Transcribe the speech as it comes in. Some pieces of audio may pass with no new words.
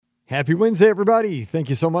Happy Wednesday, everybody. Thank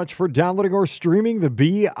you so much for downloading or streaming the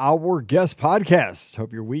Be Our Guest podcast.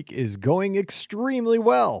 Hope your week is going extremely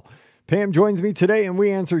well. Pam joins me today and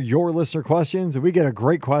we answer your listener questions. And we get a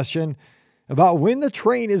great question about when the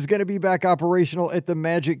train is going to be back operational at the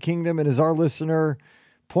Magic Kingdom. And as our listener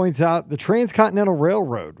points out, the Transcontinental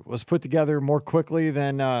Railroad was put together more quickly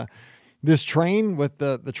than this train with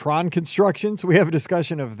the Tron construction. So we have a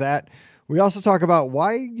discussion of that. We also talk about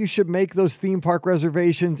why you should make those theme park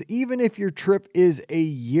reservations, even if your trip is a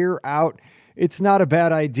year out. It's not a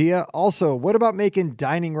bad idea. Also, what about making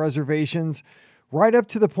dining reservations right up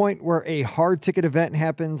to the point where a hard ticket event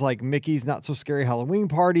happens, like Mickey's Not So Scary Halloween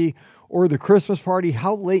Party or the Christmas party?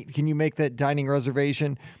 How late can you make that dining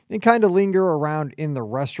reservation and kind of linger around in the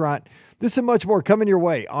restaurant? This and much more coming your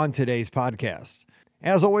way on today's podcast.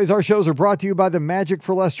 As always, our shows are brought to you by the Magic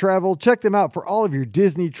for Less Travel. Check them out for all of your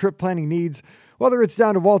Disney trip planning needs, whether it's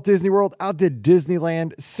down to Walt Disney World, out to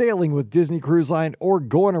Disneyland, sailing with Disney Cruise Line, or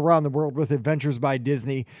going around the world with Adventures by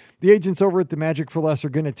Disney. The agents over at the Magic for Less are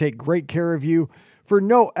going to take great care of you for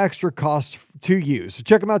no extra cost to you. So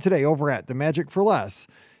check them out today over at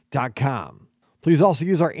themagicforless.com. Please also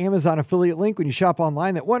use our Amazon affiliate link when you shop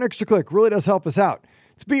online. That one extra click really does help us out.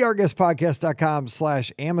 It's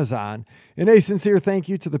beourguestpodcast.com/Amazon. And a sincere thank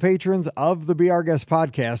you to the patrons of the Be Our Guest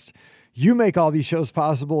podcast. You make all these shows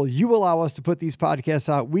possible. You allow us to put these podcasts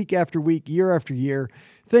out week after week, year after year.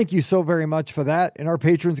 Thank you so very much for that. And our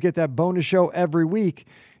patrons get that bonus show every week.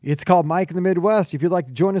 It's called Mike in the Midwest. If you'd like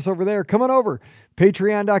to join us over there, come on over.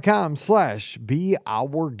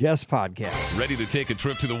 Patreon.com/beourguestpodcast. Ready to take a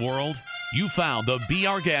trip to the world? You found the Be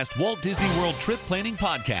Our Guest Walt Disney World Trip Planning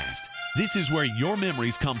Podcast. This is where your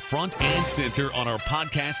memories come front and center on our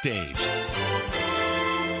podcast stage.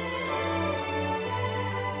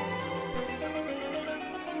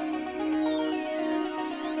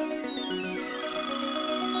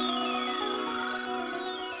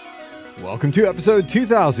 Welcome to episode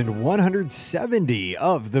 2170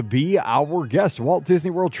 of the Be Our Guest Walt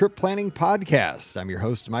Disney World Trip Planning Podcast. I'm your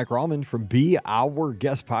host, Mike Rallman from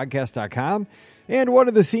beourguestpodcast.com and one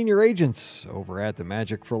of the senior agents over at the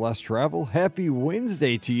Magic for Less Travel. Happy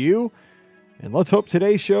Wednesday to you. And let's hope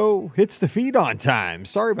today's show hits the feed on time.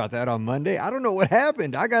 Sorry about that on Monday. I don't know what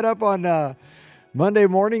happened. I got up on Monday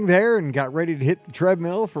morning there and got ready to hit the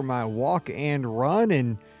treadmill for my walk and run,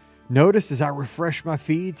 and noticed as I refreshed my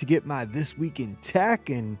feed to get my This Week in Tech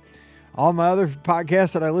and all my other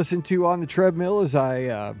podcasts that I listen to on the treadmill as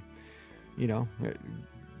I,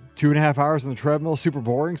 2.5 hours on the treadmill, super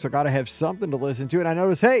boring. So I got to have something to listen to. And I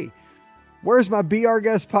noticed, hey, where's my Be Our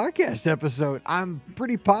Guest podcast episode? I'm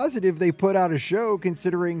pretty positive they put out a show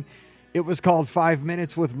considering it was called 5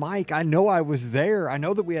 Minutes with Mike. I know I was there. I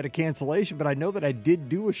know that we had a cancellation, but I know that I did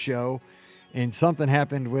do a show. And something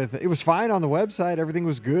happened with it. It was fine on the website. Everything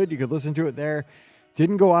was good. You could listen to it there.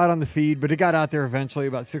 Didn't go out on the feed, but it got out there eventually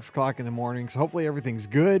about 6 o'clock in the morning. So hopefully everything's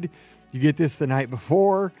good. You get this the night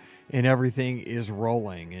before and everything is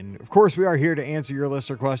rolling. And of course, we are here to answer your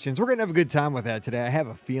listener questions. We're going to have a good time with that today. I have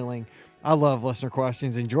a feeling. I love listener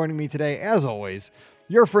questions. And joining me today, as always,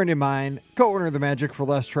 your friend of mine, co-owner of the Magic for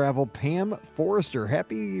Less Travel, Pam Forrester.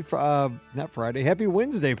 Happy, not Friday, happy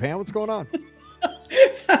Wednesday, Pam. What's going on?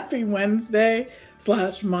 Happy Wednesday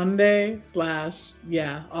 / Monday /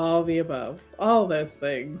 all the above, all those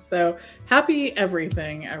things. So happy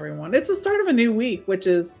everything, everyone. It's the start of a new week, which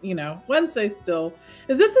is, Wednesday still.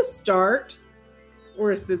 Is it the start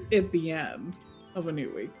or is it at the end of a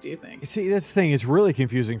new week, do you think? See, that's the thing. It's really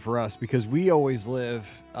confusing for us because we always live,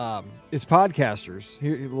 as podcasters,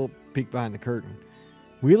 here, a little peek behind the curtain.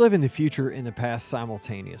 We live in the future and the past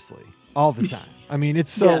simultaneously all the time. I mean,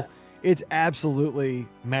 it's so... Yeah. It's absolutely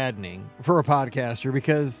maddening for a podcaster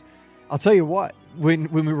because I'll tell you what,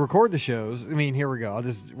 when we record the shows, I mean, here we go.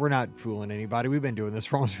 We're not fooling anybody. We've been doing this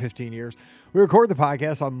for almost 15 years. We record the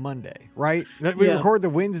podcast on Monday, right? We record the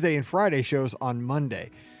Wednesday and Friday shows on Monday.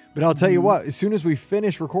 But I'll tell you what, as soon as we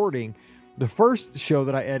finish recording, the first show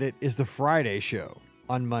that I edit is the Friday show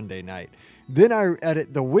on Monday night. Then I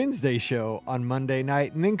edit the Wednesday show on Monday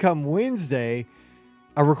night. And then come Wednesday,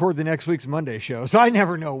 I record the next week's Monday show. So I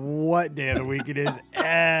never know what day of the week it is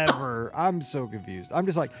ever. I'm so confused. I'm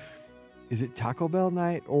just like, is it Taco Bell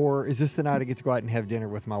night or is this the night I get to go out and have dinner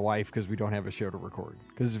with my wife because we don't have a show to record?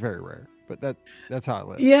 Because it's very rare. But that's how I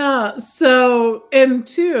live. Yeah. So, and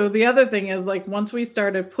two, the other thing is like once we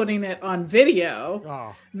started putting it on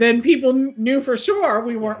video, then people knew for sure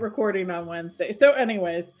we weren't recording on Wednesday. So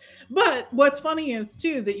anyways, but what's funny is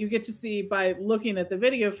too, that you get to see by looking at the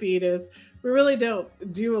video feed is we really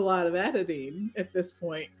don't do a lot of editing at this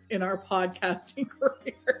point in our podcasting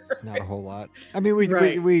career. Not a whole lot. I mean,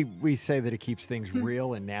 we say that it keeps things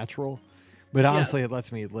real and natural, but honestly, Yes. it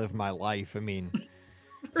lets me live my life. I mean,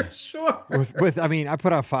 For sure. I mean, I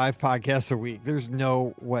put out 5 podcasts a week. There's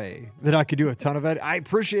no way that I could do a ton of it. I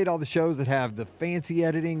appreciate all the shows that have the fancy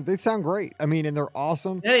editing. They sound great. I mean, and they're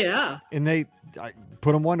awesome. Yeah. And I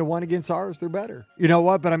put them 1-to-1 against ours. They're better. You know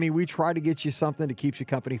what? But I mean, we try to get you something that keeps you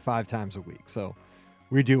company 5 times a week. So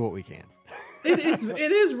we do what we can. It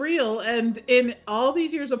is real. And in all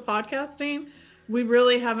these years of podcasting, we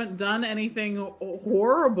really haven't done anything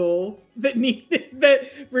horrible that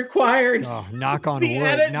required Knock on the wood.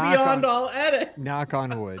 edit beyond all edit. Knock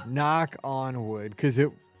on wood. Knock on wood. Because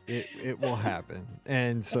it will happen.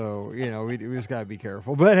 And so, you know, we just got to be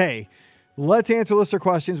careful. But hey, let's answer listener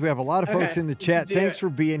questions. We have a lot of folks in the chat. Thanks for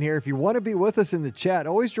being here. If you want to be with us in the chat,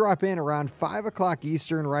 always drop in around 5 o'clock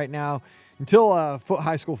Eastern right now until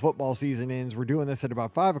high school football season ends. We're doing this at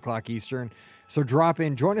about 5 o'clock Eastern. So drop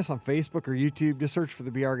in, join us on Facebook or YouTube. Just search for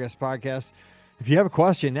the Be Our Guest podcast. If you have a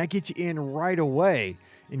question, that gets you in right away.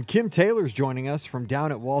 And Kim Taylor's joining us from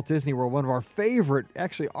down at Walt Disney World, one of our favorite,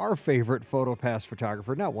 actually our favorite PhotoPass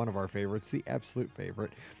photographer. Not one of our favorites, the absolute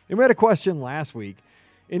favorite. And we had a question last week,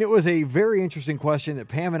 and it was a very interesting question that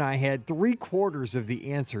Pam and I had 3/4 of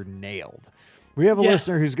the answer nailed. We have a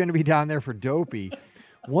listener who's going to be down there for Dopey,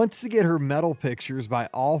 wants to get her medal pictures by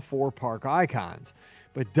all 4 park icons,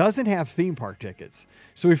 but doesn't have theme park tickets.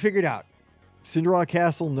 So we figured out Cinderella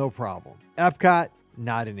Castle, no problem. Epcot,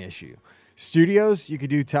 not an issue. Studios, you could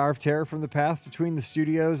do Tower of Terror from the path between the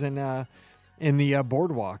studios and the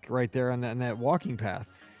boardwalk right there on that walking path.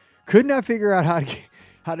 Could not figure out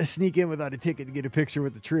how to sneak in without a ticket to get a picture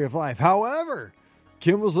with the Tree of Life. However,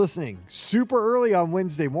 Kim was listening super early on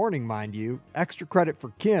Wednesday morning, mind you. Extra credit for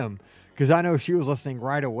Kim, because I know she was listening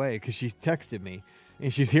right away because she texted me.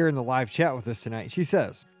 And she's here in the live chat with us tonight. She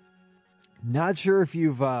says, not sure if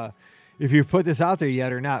you've put this out there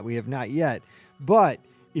yet or not. We have not yet. But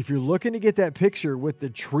if you're looking to get that picture with the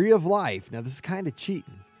Tree of Life, now this is kind of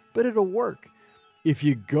cheating, but it'll work. If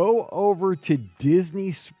you go over to Disney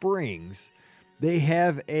Springs, they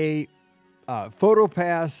have a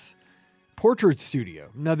PhotoPass portrait studio.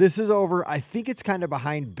 Now this is over, I think it's kind of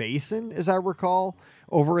behind Basin, as I recall,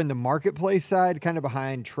 over in the marketplace side, kind of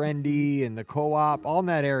behind Trendy and the Co-op, all in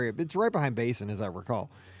that area. It's right behind Basin, as I recall,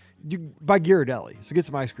 by Ghirardelli. So get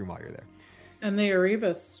some ice cream while you're there. And the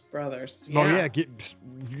Erebus brothers. Yeah. Oh yeah, get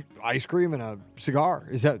ice cream and a cigar.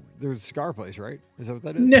 Is that their cigar place, right? Is that what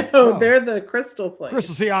that is? No, they're the Crystal place.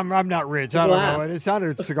 Crystal. See, I'm not rich. I don't know. It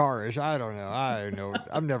sounded cigarish. I don't know.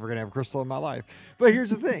 I'm never gonna have Crystal in my life. But here's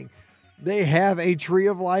the thing. They have a Tree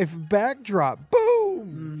of Life backdrop.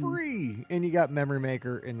 Boom! Free. And you got Memory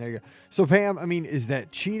Maker, and there you go. So, Pam, I mean, is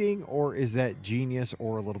that cheating, or is that genius,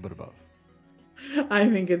 or a little bit of both? I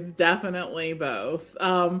think it's definitely both.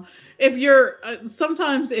 If you're,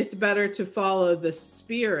 sometimes it's better to follow the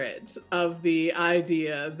spirit of the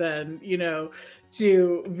idea than,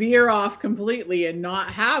 to veer off completely and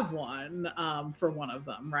not have one for one of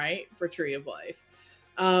them, right? For Tree of Life.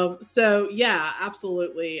 So yeah,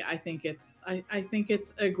 absolutely. I think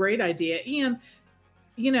it's a great idea, and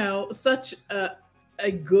such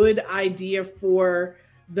a good idea for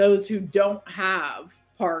those who don't have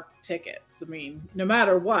park tickets. I mean, no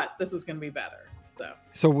matter what, this is going to be better.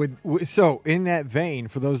 So in that vein,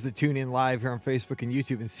 for those that tune in live here on Facebook and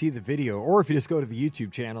YouTube and see the video, or if you just go to the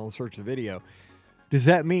YouTube channel and search the video, does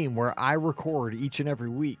that mean where I record each and every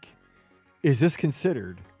week, is this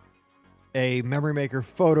considered a Memory Maker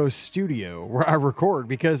photo studio where I record?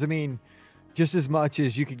 Because I mean, just as much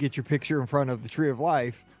as you could get your picture in front of the Tree of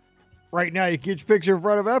Life, right now you can get your picture in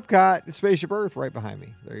front of Epcot, the Spaceship Earth right behind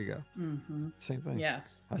me. There you go. Mm-hmm. Same thing.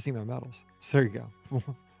 Yes. I see my medals. So there you go.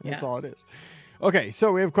 That's all it is. Okay,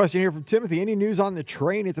 so we have a question here from Timothy. Any news on the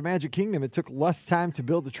train at the Magic Kingdom? It took less time to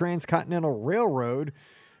build the Transcontinental Railroad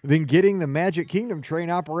than getting the Magic Kingdom train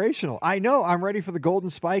operational. I know, I'm ready for the Golden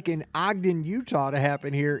Spike in Ogden, Utah to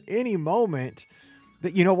happen here any moment.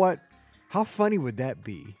 That, you know what? How funny would that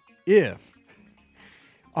be if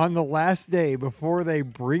on the last day before they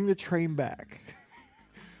bring the train back,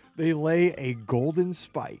 they lay a golden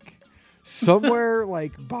spike somewhere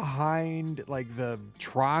like behind like the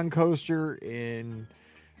Tron coaster in,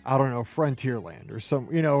 I don't know, Frontierland or some,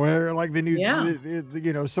 or like the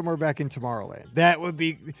new, somewhere back in Tomorrowland. That would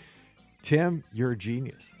be, Tim, you're a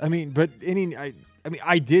genius. I mean, but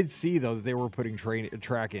I did see though that they were putting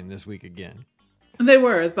track in this week again. They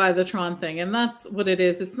were by the Tron thing, and that's what it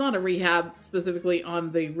is. It's not a rehab specifically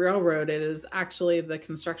on the railroad. It is actually the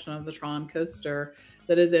construction of the Tron coaster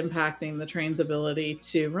that is impacting the train's ability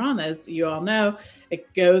to run. As you all know,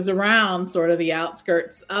 it goes around sort of the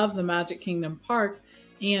outskirts of the Magic Kingdom Park,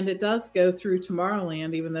 and it does go through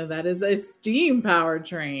Tomorrowland, even though that is a steam-powered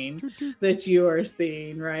train that you are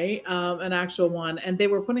seeing, right? An actual one. And they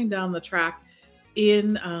were putting down the track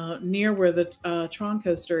in near where the Tron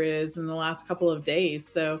coaster is in the last couple of days.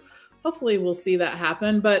 So hopefully we'll see that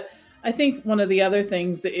happen. But I think one of the other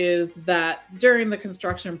things is that during the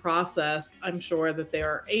construction process, I'm sure that there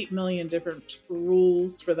are 8 million different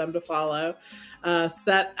rules for them to follow,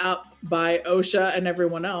 set up by OSHA and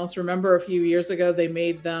everyone else. Remember a few years ago, they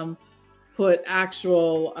made them put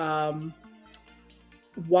actual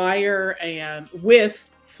wire and with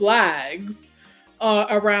flags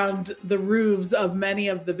around the roofs of many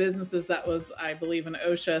of the businesses. That was, I believe, an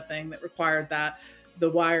OSHA thing that required that. The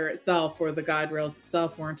wire itself or the guide rails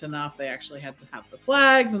itself weren't enough. They actually had to have the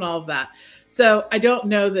flags and all of that. So I don't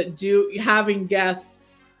know that having guests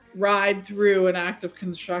ride through an active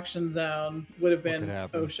construction zone would have been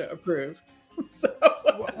OSHA approved. So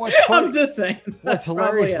I'm just saying. What's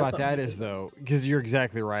hilarious about that is, though, because you're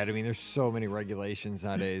exactly right. I mean, there's so many regulations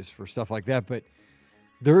nowadays for stuff like that, but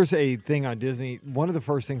there's a thing on Disney. One of the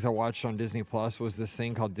first things I watched on Disney Plus was this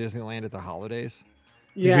thing called Disneyland at the Holidays.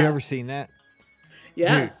 Yes. Have you ever seen that?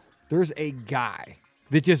 Yes. Dude, there's a guy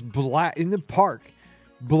that just in the park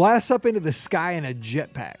blasts up into the sky in a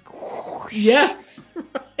jetpack. Yes.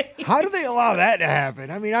 Right. How do they allow that to happen?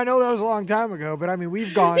 I mean, I know that was a long time ago, but I mean,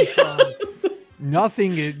 we've gone from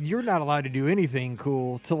nothing, you're not allowed to do anything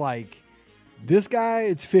cool, to like this guy,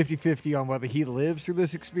 it's 50-50 on whether he lives through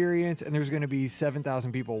this experience, and there's going to be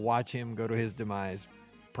 7,000 people watch him go to his demise,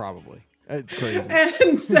 probably. It's crazy.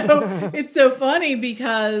 And so it's so funny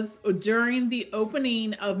because during the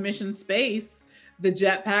opening of Mission Space, the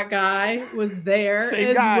jetpack guy was there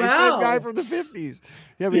Same guy from the 50s.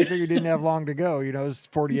 Yeah, but you figured he didn't have long to go. You know, it's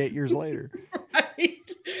 48 years later. Right.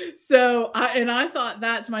 So, I thought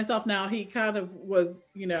that to myself. Now, he kind of was,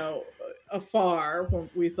 afar when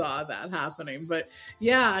we saw that happening. But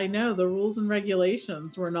yeah, I know the rules and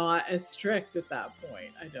regulations were not as strict at that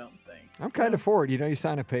point, I don't think. I'm kind of for it. You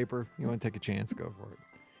sign a paper, you want to take a chance, go for it.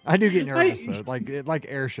 I do get nervous, though. Like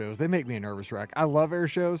air shows. They make me a nervous wreck. I love air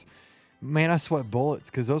shows. Man, I sweat bullets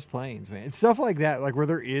because those planes, man. It's stuff like that, like where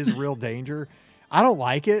there is real danger. I don't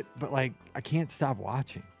like it, but like I can't stop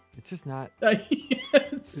watching. It's just not.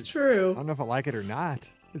 It's true. I don't know if I like it or not.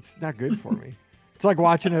 It's not good for me. It's like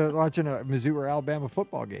watching a Missouri or Alabama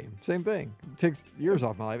football game. Same thing. It takes years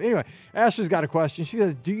off my life. Anyway, Ashley's got a question. She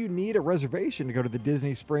says, do you need a reservation to go to the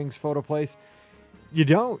Disney Springs photo place? You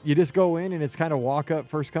don't. You just go in and it's kind of walk up,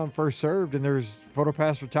 first come, first served, and there's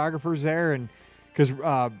PhotoPass photographers there. And because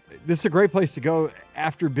this is a great place to go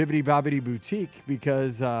after Bibbidi Bobbidi Boutique,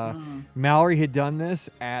 because Mallory had done this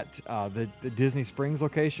at the Disney Springs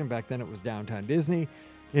location. Back then it was Downtown Disney.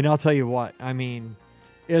 And I'll tell you what, I mean,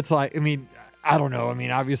 it's like, I don't know. I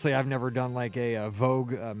mean, obviously, I've never done like a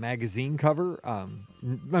Vogue magazine cover.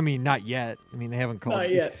 Not yet. They haven't called.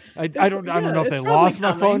 Not yet. I don't know if they lost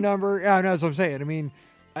my phone number. Yeah, that's what I'm saying.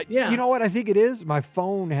 You know what? I think it is. My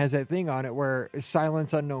phone has that thing on it where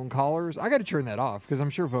silence unknown callers. I got to turn that off because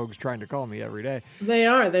I'm sure Vogue's trying to call me every day. They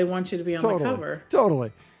are. They want you to be on the cover.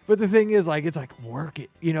 Totally. But the thing is, it's like, work it.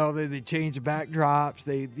 They change the backdrops.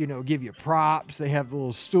 They, give you props. They have the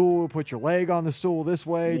little stool. Put your leg on the stool this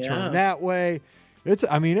way, turn that way. It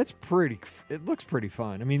looks pretty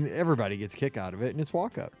fun. Everybody gets a kick out of it, and it's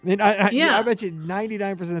walk up. And I bet you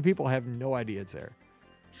 99% of the people have no idea it's there.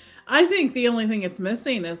 I think the only thing it's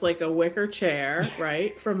missing is like a wicker chair,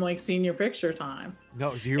 right? From like Senior Picture Time.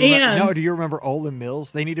 No, do you remember Olin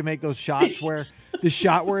Mills? They need to make those shots where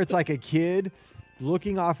it's like a kid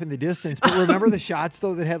looking off in the distance. But remember the shots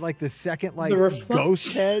though that had like the second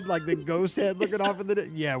ghost head, like the ghost head looking off in the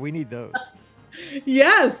yeah, we need those.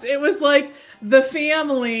 Yes, it was like the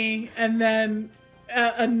family and then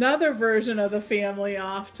another version of the family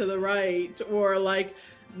off to the right, or like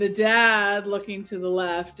the dad looking to the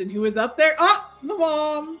left, and who was up there? Oh, the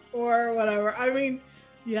mom or whatever.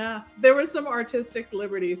 Yeah, there were some artistic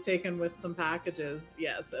liberties taken with some packages.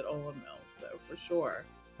 Yes, at Olin Mills, so for sure.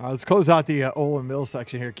 Let's close out the Olin Mills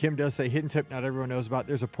section here. Kim does say, hidden tip not everyone knows about.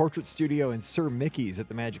 There's a portrait studio in Sir Mickey's at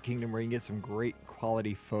the Magic Kingdom where you can get some great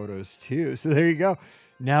quality photos too. So there you go.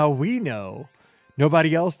 Now we know.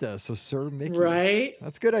 Nobody else does. So Sir Mickey's. Right.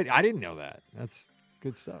 That's good. I didn't know that. That's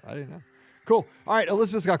good stuff. I didn't know. Cool. All right.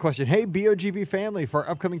 Elizabeth's got a question. Hey, BOGB family, for our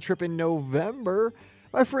upcoming trip in November,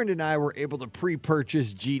 My friend and I were able to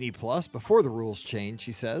pre-purchase Genie Plus before the rules changed,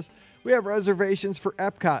 she says. We have reservations for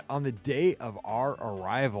Epcot on the day of our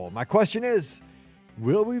arrival. My question is,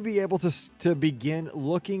 will we be able to begin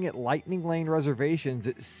looking at Lightning Lane reservations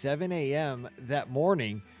at 7 a.m. that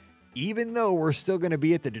morning, even though we're still going to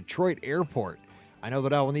be at the Detroit airport? I know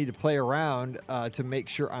that I will need to play around to make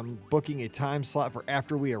sure I'm booking a time slot for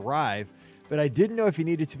after we arrive, but I didn't know if you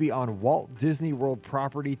needed to be on Walt Disney World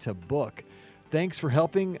property to book. Thanks for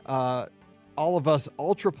helping all of us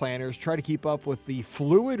ultra planners try to keep up with the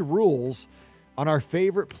fluid rules on our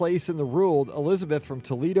favorite place in the world. Elizabeth from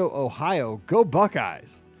Toledo, Ohio. Go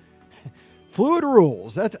Buckeyes. Fluid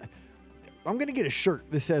rules. I'm going to get a shirt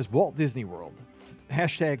that says Walt Disney World.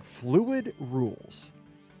 Hashtag fluid rules.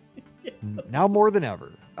 Yes. Now more than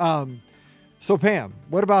ever. So Pam,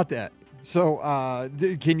 what about that? So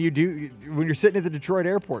can you do, when you're sitting at the Detroit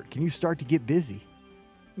airport, can you start to get busy?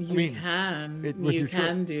 You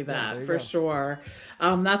can do that for sure.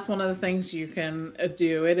 That's one of the things you can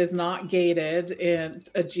do. It is not gated and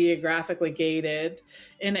geographically gated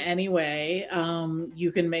in any way.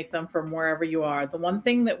 You can make them from wherever you are. The one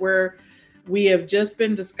thing that we have just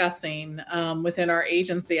been discussing within our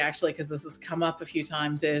agency, actually, because this has come up a few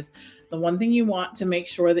times, is the one thing you want to make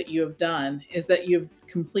sure that you have done is that you've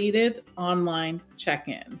completed online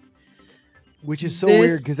check-in. Which is so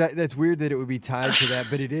weird, because that's weird that it would be tied to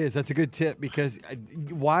that, but it is. That's a good tip, because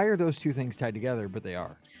why are those two things tied together? But they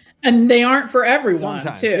are. And they aren't for everyone,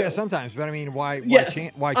 sometimes, too. Yeah, sometimes. But I mean, why I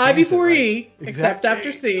before it, E, right? except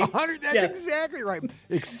after C. 100, that's exactly right.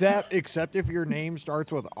 Except if your name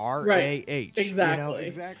starts with R-A-H. Right. Exactly. You know?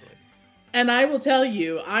 Exactly. And I will tell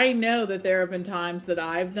you, I know that there have been times that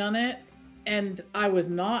I've done it, and I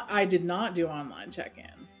did not do online check-in.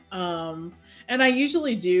 And I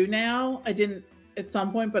usually do now. I didn't at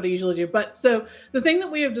some point, but I usually do. But so the thing that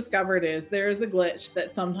we have discovered is there is a glitch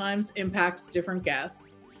that sometimes impacts different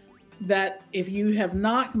guests, that if you have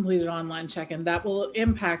not completed online check-in, that will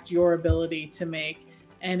impact your ability to make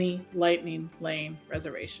any Lightning Lane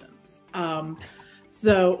reservations. Both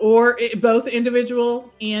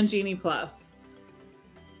individual and Genie Plus.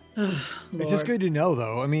 It's just good to know,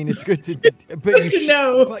 though. I mean, it's good to,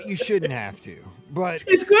 know, but you shouldn't have to. But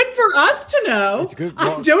it's good for us to know. It's good.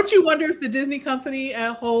 Well, don't you wonder if the Disney company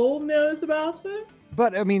at whole knows about this?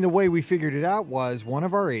 But I mean, the way we figured it out was one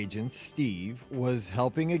of our agents, Steve, was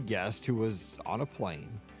helping a guest who was on a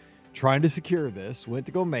plane, trying to secure this, went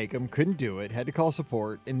to go make them, couldn't do it, had to call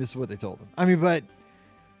support, and this is what they told him. I mean, but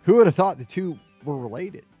who would have thought the two were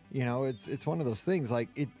related? You know, it's one of those things. Like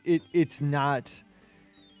it's not.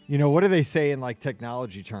 You know, what do they say in like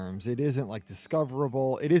technology terms? It isn't like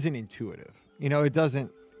discoverable. It isn't intuitive. You know, it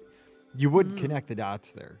doesn't, you wouldn't connect the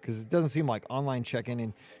dots there, because it doesn't seem like online check-in,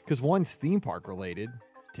 and because one's theme park related,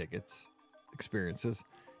 tickets, experiences,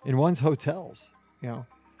 and one's hotels, you know.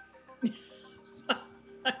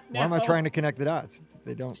 Why am I trying to connect the dots?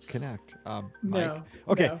 They don't connect. Mike. No.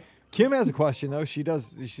 Okay. No. Kim has a question, though.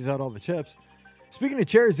 She's had all the tips. Speaking of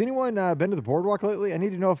chairs, anyone been to the boardwalk lately? I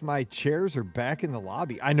need to know if my chairs are back in the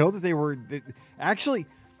lobby. I know that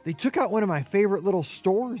they took out one of my favorite little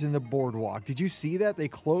stores in the boardwalk. Did you see that? They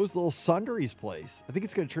closed little Sundry's place. I think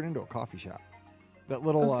it's going to turn into a coffee shop. That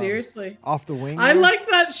little seriously off the wing. I like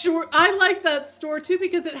that store too,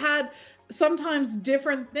 because it had sometimes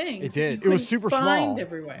different things. It did. It was super small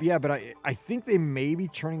everywhere. Yeah, but I think they may be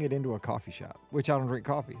turning it into a coffee shop, which I don't drink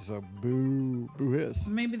coffee, so boo hiss.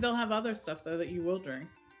 Maybe they'll have other stuff though that you will drink.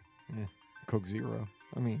 Yeah, Coke Zero.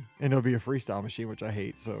 I mean, and it'll be a freestyle machine, which I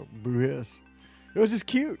hate, so boo hiss. It was just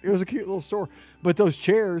cute. It was a cute little store. But those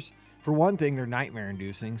chairs, for one thing, they're nightmare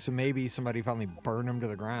inducing. So maybe somebody finally burned them to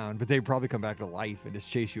the ground, but they'd probably come back to life and just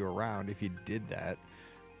chase you around if you did that.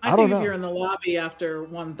 I think if you're in the lobby after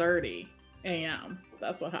 1:30 a.m.,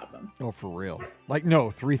 that's what happened. Oh, for real? Like, no,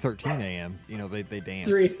 3:13 a.m. You know, they dance.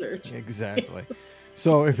 3:13. Exactly.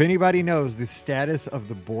 So if anybody knows the status of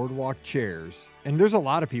the boardwalk chairs, and there's a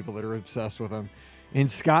lot of people that are obsessed with them,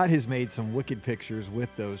 and Scott has made some wicked pictures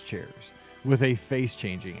with those chairs, with a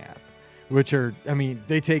face-changing app, which are, I mean,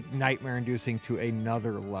 they take nightmare-inducing to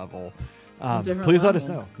another level. Please let us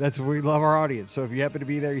know. We love our audience. So if you happen to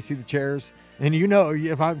be there, you see the chairs, and you know,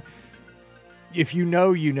 if you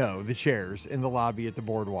know the chairs in the lobby at the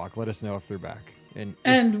boardwalk, let us know if they're back.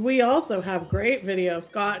 And we also have great video of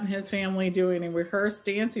Scott and his family doing a rehearsed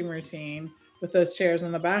dancing routine with those chairs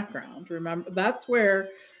in the background. Remember, that's where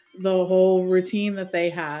the whole routine that they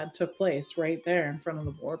had took place, right there in front of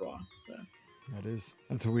the boardwalk. So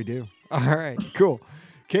that's what we do. All right, cool.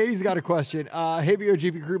 Katie's got a question. Hey,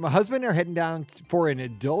 BOGP crew, my husband and I are heading down for an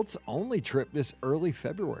adults only trip this early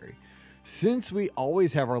February. Since we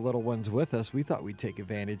always have our little ones with us, we thought we'd take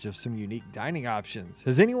advantage of some unique dining options.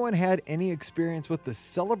 Has anyone had any experience with the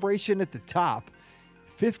Celebration at the Top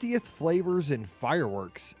 50th Flavors and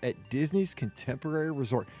Fireworks at Disney's Contemporary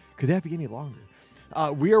Resort? Could that be any longer?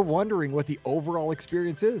 We are wondering what the overall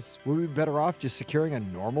experience is. Would we be better off just securing a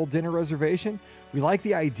normal dinner reservation? We like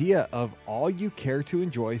the idea of all you care to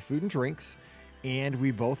enjoy food and drinks, and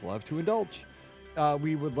we both love to indulge.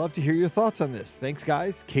 We would love to hear your thoughts on this. Thanks,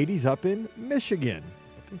 guys. Katie's up in Michigan,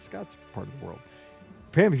 up in Scott's part of the world.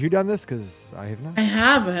 Pam, have you done this? Because I have not. I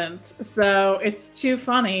haven't. So it's too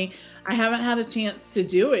funny. I haven't had a chance to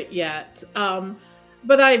do it yet.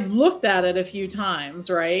 But I've looked at it a few times,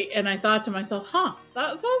 right? And I thought to myself, that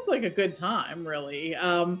sounds like a good time, really.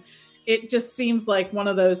 It just seems like one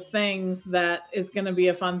of those things that is going to be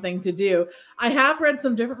a fun thing to do. I have read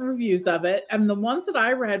some different reviews of it, and the ones that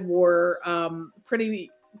I read were pretty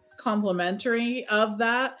complimentary of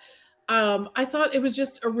that. I thought it was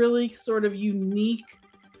just a really sort of unique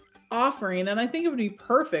offering, and I think it would be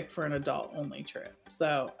perfect for an adult-only trip.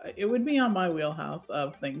 So it would be on my wheelhouse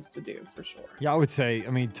of things to do for sure. Yeah, I would say,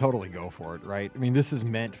 totally go for it, right? This is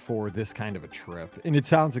meant for this kind of a trip, and it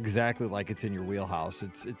sounds exactly like it's in your wheelhouse.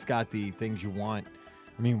 It's got the things you want.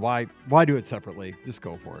 Why do it separately? Just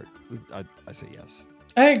go for it. I say yes.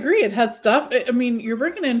 I agree. It has stuff. You're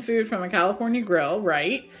bringing in food from a California grill,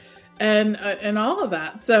 right? And all of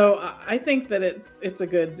that. So I think that it's a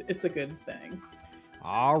good thing.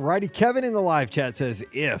 All righty. Kevin in the live chat says,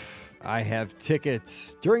 if I have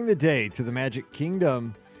tickets during the day to the Magic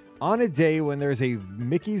Kingdom on a day when there's a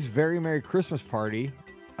Mickey's Very Merry Christmas Party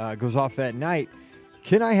goes off that night,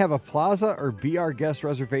 can I have a Plaza or Be Our Guest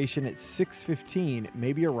reservation at 6:15,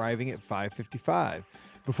 maybe arriving at 5:55,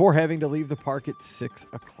 before having to leave the park at 6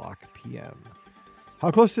 o'clock p.m.? How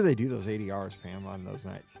close do they do those ADRs, Pam, on those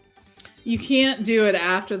nights? You can't do it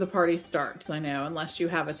after the party starts, I know, unless you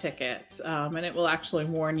have a ticket. And it will actually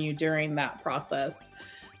warn you during that process.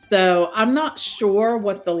 So I'm not sure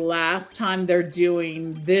what the last time they're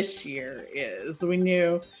doing this year is. We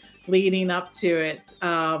knew leading up to it.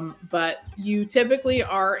 But you typically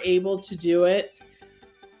are able to do it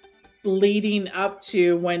leading up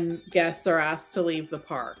to when guests are asked to leave the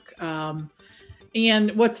park.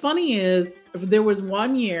 And what's funny is there was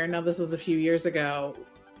one year, now this was a few years ago,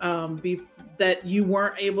 that you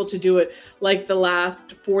weren't able to do it like the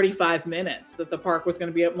last 45 minutes that the park was going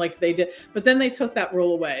to be open like they did, but then they took that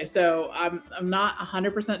rule away. So I'm not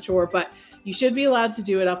 100% sure, but you should be allowed to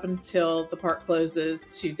do it up until the park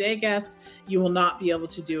closes to day guests. You will not be able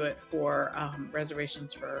to do it for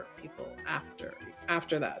reservations for people after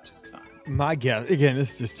that time. My guess, again,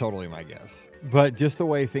 this is just totally my guess, but just the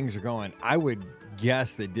way things are going, I would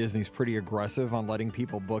guess that Disney's pretty aggressive on letting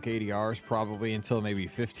people book ADRs probably until maybe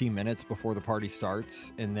 15 minutes before the party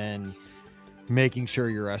starts, and then making sure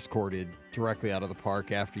you're escorted directly out of the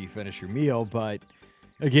park after you finish your meal. But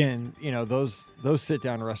again, those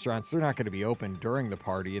sit-down restaurants, they're not going to be open during the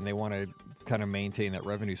party, and they want to kind of maintain that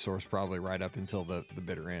revenue source probably right up until the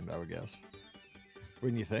bitter end, I would guess.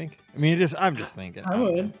 Wouldn't you think? I'm just thinking. I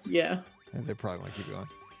would, yeah. They probably want to keep going.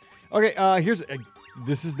 Okay,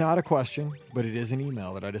 this is not a question, but it is an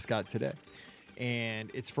email that I just got today. And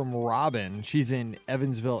it's from Robin. She's in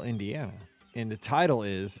Evansville, Indiana. And the title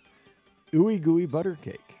is Ooey Gooey Butter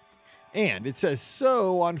Cake. And it says,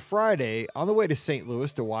 so on Friday, on the way to St.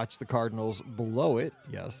 Louis to watch the Cardinals blow it,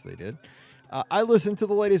 yes, they did, I listened to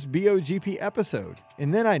the latest BOGP episode.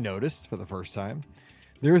 And then I noticed, for the first time,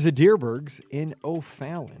 there is a Dierberg's in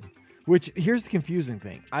O'Fallon. Which, here's the confusing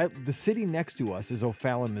thing. The city next to us is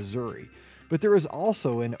O'Fallon, Missouri. But there is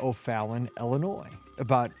also an O'Fallon, Illinois,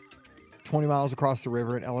 about 20 miles across the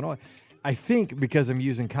river in Illinois. I think because I'm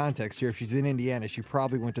using context here, if she's in Indiana, she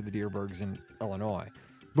probably went to the Dierberg's in Illinois.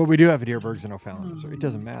 But we do have a Dierberg's in O'Fallon, Missouri. It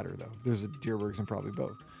doesn't matter, though. There's a Dierberg's in probably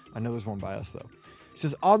both. I know there's one by us, though. She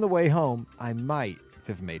says, on the way home, I might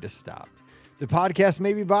have made a stop. The podcast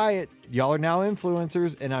made me buy it. Y'all are now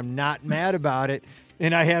influencers, and I'm not mad about it.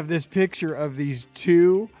 And I have this picture of these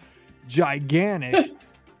two gigantic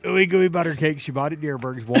Ooey Gooey Butter Cakes. She bought at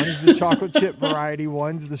Dierberg's. One is the chocolate chip variety.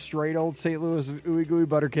 One's the straight old St. Louis Ooey Gooey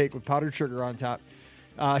Butter Cake with powdered sugar on top.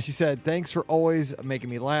 She said, thanks for always making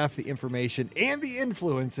me laugh, the information, and the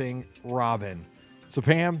influencing, Robin. So,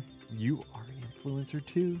 Pam, you are an influencer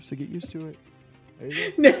too, so get used to it. There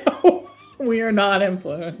you go. No, we are not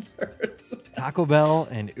influencers. Taco Bell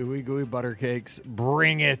and Ooey Gooey Butter Cakes,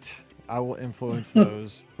 bring it. I will influence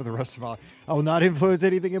those for the rest of my life. I will not influence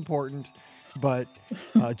anything important, but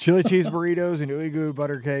chili cheese burritos and Ooey Gooey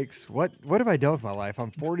Butter Cakes. What have I done with my life?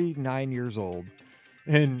 I'm 49 years old,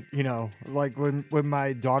 And, you know, like when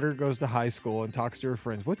my daughter goes to high school and talks to her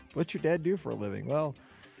friends, what's your dad do for a living? Well,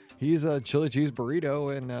 he's a chili cheese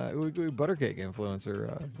burrito and ooey gooey buttercake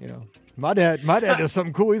influencer. You know, my dad does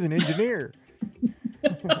something cool. He's an engineer.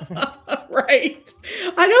 Right.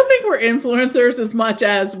 I don't think we're influencers as much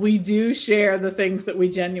as we do share the things that we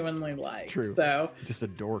genuinely like. True. So just a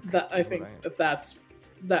dork. I think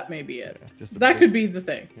that may be it. Yeah, that could be the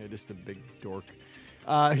thing. Yeah, just a big dork.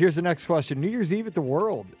 Here's the next question. New Year's Eve at the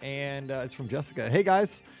World, and it's from Jessica. Hey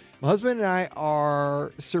guys, my husband and I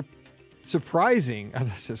are surprising.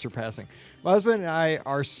 My husband and I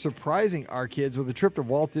are surprising our kids with a trip to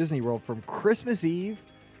Walt Disney World from Christmas Eve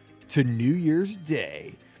to New Year's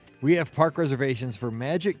Day. We have park reservations for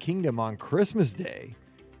Magic Kingdom on Christmas Day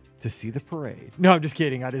to see the parade. No, I'm just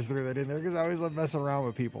kidding. I just threw that in there because I always love messing around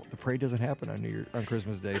with people. The parade doesn't happen on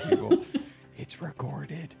Christmas Day, people. It's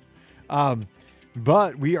recorded.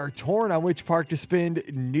 But we are torn on which park to spend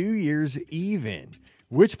New Year's Eve in.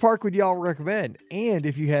 Which park would y'all recommend? And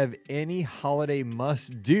if you have any holiday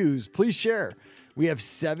must-dos, please share. We have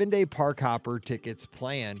 7-day park hopper tickets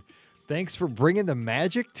planned. Thanks for bringing the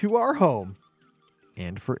magic to our home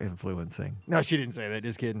and for influencing. No, she didn't say that.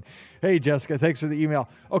 Just kidding. Hey, Jessica, thanks for the email.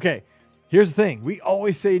 Okay, here's the thing. We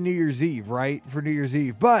always say New Year's Eve, right? For New Year's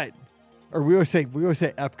Eve, we always say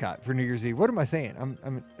Epcot for New Year's Eve. What am I saying?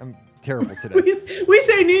 I'm terrible today. we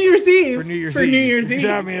say New Year's Eve for New Year's Eve.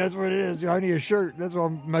 Yeah, I mean, that's what it is. I need a shirt. That's why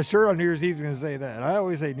my shirt on New Year's Eve is going to say that. I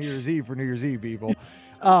always say New Year's Eve for New Year's Eve, people.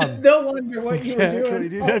 No wonder what you were doing.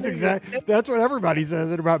 Dude, that's what everybody says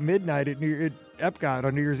at about midnight at Epcot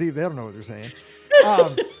on New Year's Eve. They don't know what they're saying.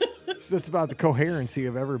 So that's about the coherency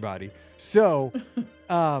of everybody. So,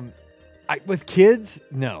 with kids,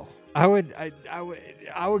 no. I would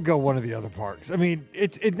go one of the other parks. I mean,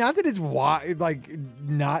 it's not that it's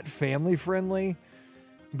not family friendly,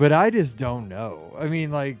 but I just don't know. I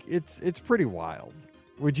mean, like it's pretty wild.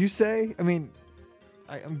 Would you say? I mean,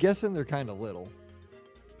 I'm guessing they're kind of little.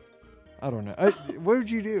 I don't know. What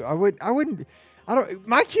would you do? I wouldn't. I don't.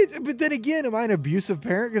 My kids. But then again, am I an abusive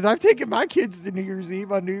parent? Because I've taken my kids to New Year's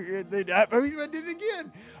Eve on I did it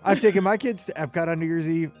again. I've taken my kids to Epcot on New Year's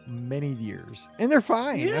Eve many years, and they're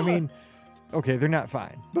fine. Yeah. I mean, okay, they're not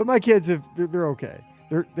fine, but my kids they're okay.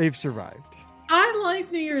 They've survived. I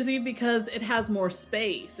like New Year's Eve because it has more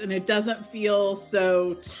space and it doesn't feel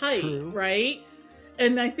so tight, True. Right?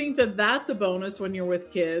 And I think that that's a bonus when you're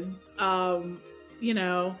with kids. You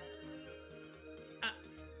know.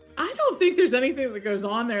 I don't think there's anything that goes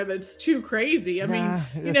on there that's too crazy. I mean,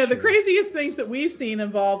 you know, the craziest things that we've seen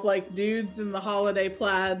involve like dudes in the holiday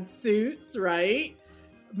plaid suits, right?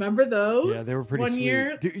 Remember those? Yeah, they were pretty sweet.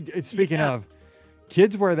 Year? Dude, speaking of,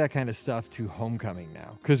 kids wear that kind of stuff to homecoming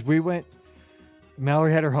now. Because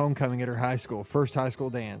Mallory had her homecoming at her high school, first high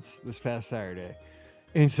school dance this past Saturday.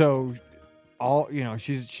 And so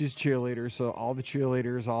she's cheerleader, so all the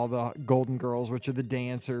cheerleaders, all the Golden Girls, which are the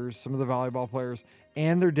dancers, some of the volleyball players,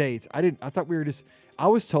 and their dates. I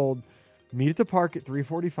was told, meet at the park at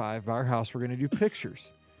 3:45 by our house. We're going to do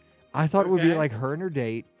pictures. I thought it would be like her and her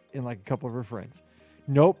date and like a couple of her friends.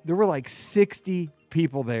 Nope, there were like 60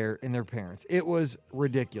 people there and their parents. It was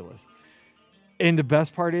ridiculous. And the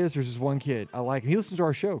best part is there's this one kid. I like him. He listens to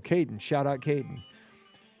our show, Caden. Shout out Caden.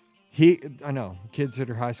 I know, kids at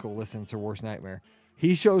her high school listen, it's their worst nightmare.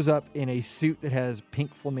 He shows up in a suit that has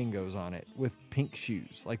pink flamingos on it with pink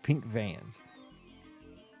shoes, like pink Vans.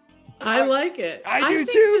 I like it. I do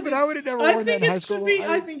too, but I would have never worn that in high school.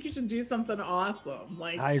 I think you should do something awesome.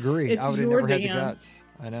 Like I agree. I would have never had the guts.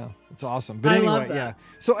 I know. It's awesome. But anyway, yeah.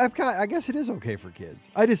 So Epcot, I guess it is okay for kids.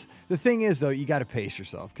 The thing is though, you got to pace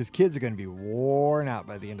yourself because kids are going to be worn out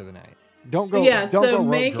by the end of the night. Don't go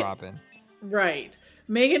rope dropping. Right.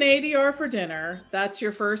 Make an ADR for dinner. That's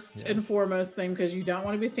your first and foremost thing because you don't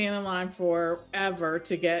want to be standing in line forever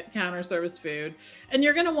to get counter service food. And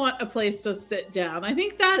you're going to want a place to sit down. I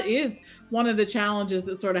think that is one of the challenges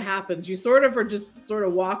that sort of happens. You sort of are just sort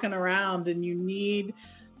of walking around and you need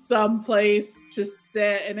some place to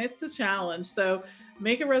sit and it's a challenge. So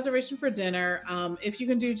make a reservation for dinner. If you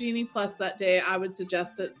can do Genie Plus that day, I would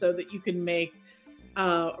suggest it so that you can make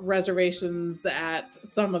reservations at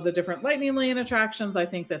some of the different Lightning Lane attractions. I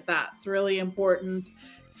think that that's really important.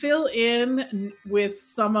 Fill in with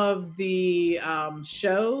some of the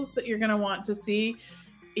shows that you're going to want to see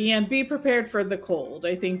and be prepared for the cold.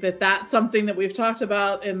 I think that that's something that we've talked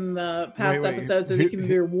about in the past episodes that you can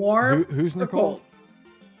be warm. Who's Nicole? Or cold.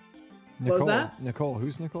 Nicole. What was that? Nicole.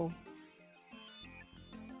 Who's Nicole?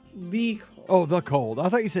 The cold. Oh, the cold. I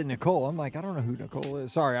thought you said Nicole. I'm like, I don't know who Nicole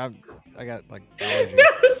is. Sorry, I got like allergies.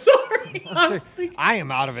 No, sorry. I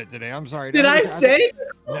am out of it today. I'm sorry. Did I say?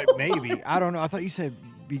 Maybe. I don't know. I thought you said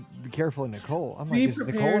be careful of Nicole. I'm like, Be is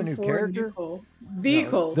Nicole a new character? Nicole.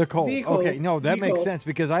 The Cole. Okay, no, that makes Cole. sense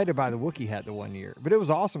because I had to buy the Wookiee hat the one year, but it was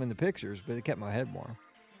awesome in the pictures, but it kept my head warm.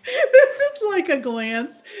 This is like a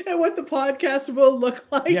glance at what the podcast will look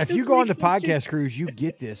like. Yeah, if you this go on the weekend. podcast cruise, you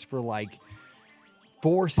get this for like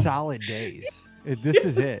 4 solid days. This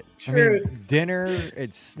is it. I mean, dinner,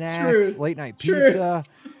 it's snacks, Truth. late night Truth. pizza.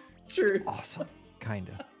 True. Awesome, kind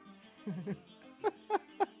of.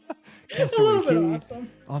 A little bit awesome.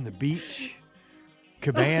 On the beach,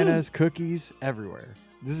 cabanas, cookies, everywhere.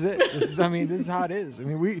 This is it. This is how it is. I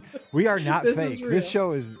mean, we are not This is fake. real. This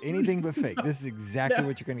show is anything but fake. This is exactly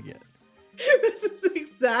what you're going to get. This is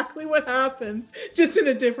exactly what happens, just in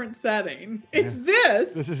a different setting. It's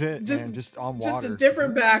this. This is it, man. Just on water. Just a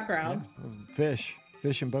different background. Yeah.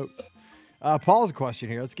 Fish and boats. Paul's question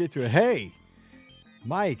here. Let's get to it. Hey,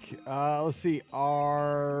 Mike, let's see.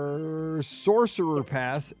 Our Sorcerer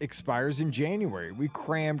Pass expires in January. We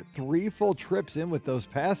crammed 3 full trips in with those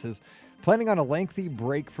passes, planning on a lengthy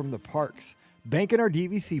break from the parks, banking our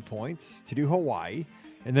DVC points to do Hawaii,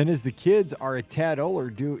 and then as the kids are a tad older,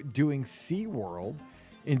 doing SeaWorld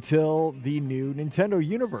until the new Nintendo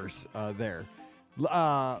Universe there.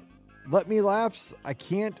 Let me lapse. I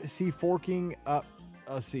can't see forking up,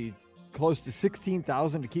 let's see, close to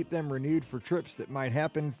 16,000 to keep them renewed for trips that might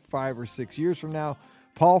happen 5 or 6 years from now.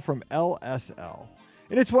 Paul from LSL.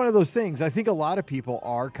 And it's one of those things. I think a lot of people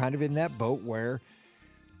are kind of in that boat where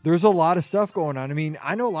there's a lot of stuff going on. I mean,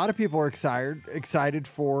 I know a lot of people are excited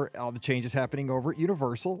for all the changes happening over at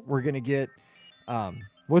Universal. We're going to get,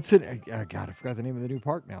 what's it? God, I forgot the name of the new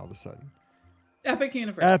park now all of a sudden. Epic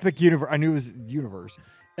Universe. Epic Universe. I knew it was Universe.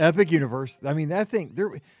 Epic Universe. I mean, that thing,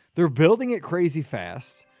 they're building it crazy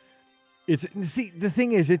fast. The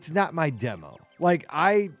thing is, it's not my demo. Like,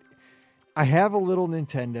 I have a little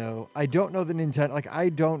Nintendo. I don't know the Nintendo. Like, I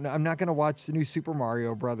don't know. I'm not going to watch the new Super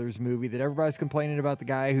Mario Brothers movie that everybody's complaining about the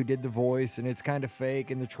guy who did the voice and it's kind of fake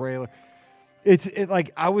in the trailer.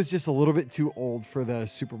 Like, I was just a little bit too old for the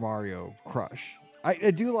Super Mario crush.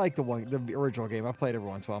 I do like the original game. I played every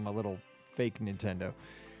once in a while on my little fake Nintendo.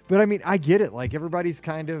 But I mean, I get it. Like, everybody's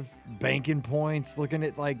kind of banking points, looking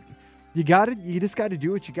at like, you just got to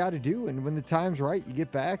do what you got to do. And when the time's right, you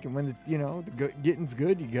get back. And when the getting's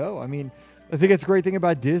good, you go. I mean, I think it's a great thing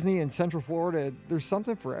about Disney and Central Florida. There's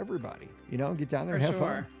something for everybody, get down there and have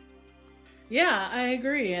fun. Yeah, I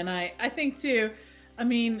agree. And I think too, I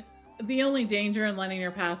mean, the only danger in letting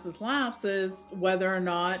your passes lapse is whether or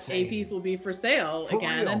not APs will be for sale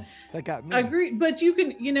again. Real. And that got me. Agree. But you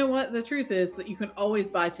can, you know what? The truth is that you can always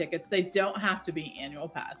buy tickets. They don't have to be annual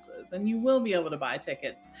passes, and you will be able to buy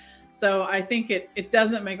tickets. So I think it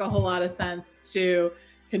doesn't make a whole lot of sense to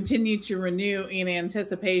continue to renew in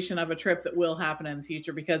anticipation of a trip that will happen in the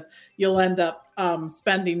future, because you'll end up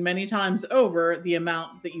spending many times over the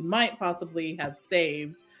amount that you might possibly have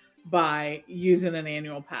saved by using an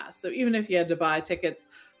annual pass. So even if you had to buy tickets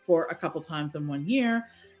for a couple times in 1 year,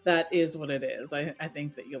 that is what it is. I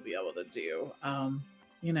think that you'll be able to do,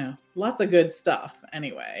 lots of good stuff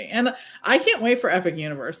anyway. And I can't wait for Epic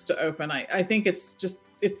Universe to open. I think it's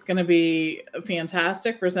going to be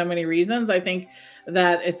fantastic for so many reasons. I think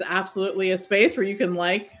that it's absolutely a space where you can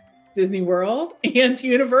like Disney World and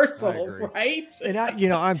Universal, right? And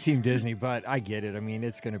I'm Team Disney, but I get it. I mean,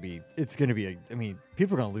 it's going to be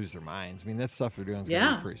people are going to lose their minds. I mean, that stuff they're doing is going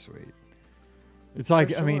to be pretty sweet. It's like,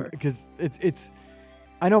 For sure. I mean, because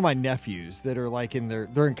I know my nephews that are like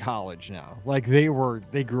they're in college now. Like they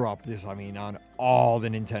grew up on all the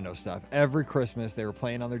Nintendo stuff. Every Christmas they were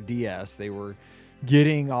playing on their DS. They were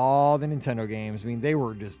getting all the Nintendo games. I mean, they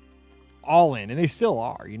were just all in, and they still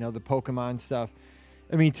are, the Pokemon stuff.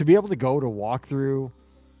 I mean, to be able to go to walk through,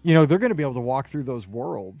 they're going to be able to walk through those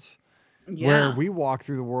worlds where we walk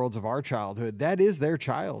through the worlds of our childhood. That is their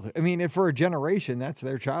childhood. I mean, if for a generation, that's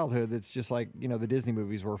their childhood. That's just like, the Disney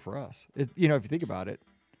movies were for us. If you think about it.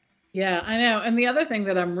 Yeah, I know. And the other thing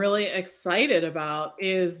that I'm really excited about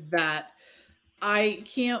is that I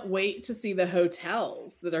can't wait to see the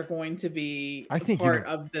hotels that are going to be part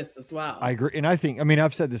of this as well. I agree. And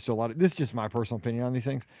I've said this to a lot of, this is just my personal opinion on these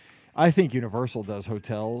things. I think Universal does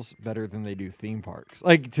hotels better than they do theme parks.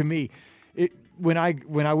 Like, to me, when I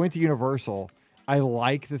went to Universal, I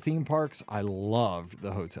like the theme parks. I loved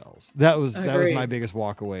the hotels. That was my biggest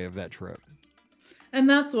walk away of that trip. And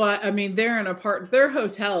that's why, their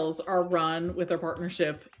hotels are run with a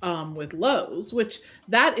partnership with Lowe's, which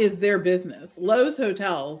that is their business. Lowe's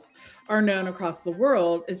hotels are known across the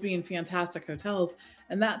world as being fantastic hotels.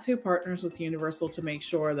 And that's who partners with Universal to make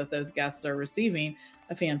sure that those guests are receiving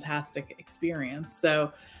a fantastic experience.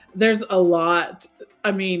 So there's a lot.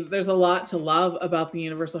 I mean, there's a lot to love about the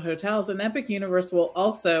Universal hotels, and Epic Universe will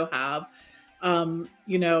also have,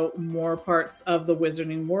 more parts of the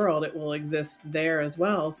Wizarding World. It will exist there as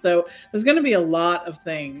well. So there's going to be a lot of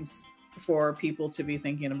things for people to be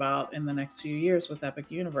thinking about in the next few years with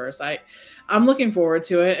Epic Universe. I'm looking forward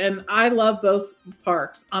to it, and I love both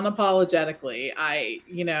parks unapologetically. I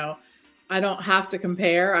don't have to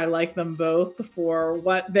compare. I like them both for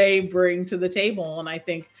what they bring to the table, and I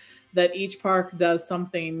think that each park does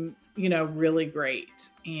something, really great,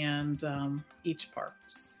 and each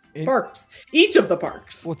of the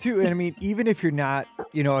parks. Well, too, and I mean, even if you're not,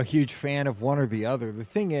 a huge fan of one or the other, the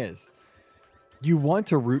thing is, you want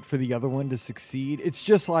to root for the other one to succeed. It's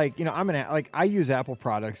just like, I use Apple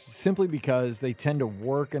products simply because they tend to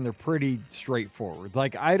work and they're pretty straightforward.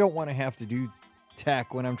 Like, I don't want to have to do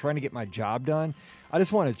tech when I'm trying to get my job done. I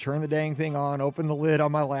just want to turn the dang thing on, open the lid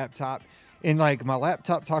on my laptop, and like my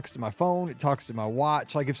laptop talks to my phone, it talks to my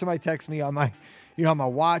watch. Like if somebody texts me on my, on my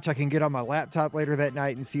watch, I can get on my laptop later that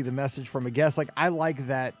night and see the message from a guest. Like I like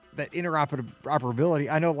that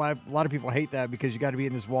interoperability. I know a lot of people hate that because you got to be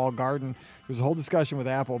in this walled garden. There's a whole discussion with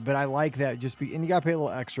Apple, but I like that and you got to pay a little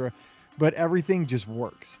extra, but everything just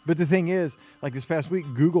works. But the thing is, like this past week,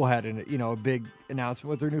 Google had a big announcement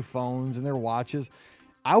with their new phones and their watches.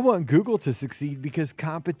 I want Google to succeed because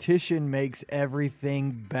competition makes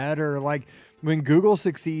everything better. Like when Google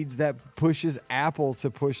succeeds, that pushes Apple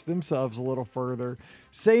to push themselves a little further.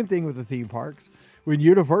 Same thing with the theme parks. When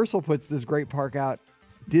Universal puts this great park out,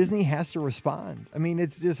 Disney has to respond. I mean,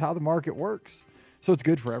 it's just how the market works. So it's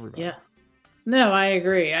good for everybody. Yeah. No, I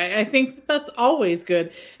agree. I think that's always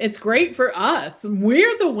good. It's great for us.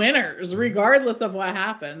 We're the winners, regardless of what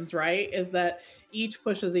happens, right? Is that each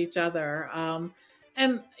pushes each other.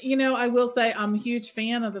 And, I will say I'm a huge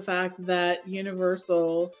fan of the fact that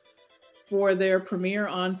Universal, for their premier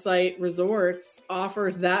on-site resorts,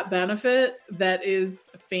 offers that benefit that is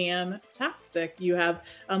fantastic. You have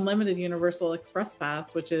unlimited Universal Express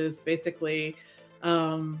Pass, which is basically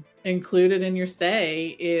included in your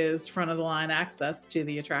stay is front-of-the-line access to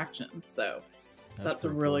the attractions. So that's a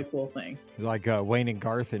really cool thing. Like Wayne and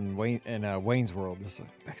Garth and Wayne's World. It's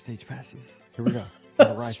like backstage passes. Here we go.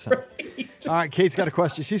 Right. All right, Kate's got a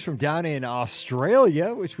question. She's from down in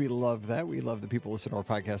Australia, which we love that. We love the people listen to our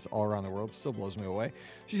podcast all around the world. Still blows me away.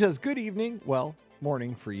 She says, good evening. Well,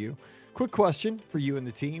 morning for you. Quick question for you and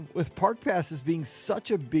the team. With park passes being such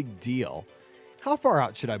a big deal, how far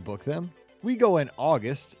out should I book them? We go in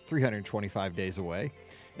August, 325 days away,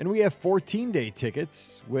 and we have 14-day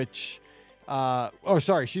tickets, which...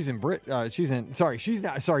 she's in you're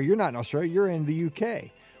not in Australia. You're in the UK.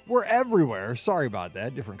 We're everywhere. Sorry about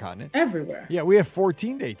that. Different continent. Everywhere. Yeah, we have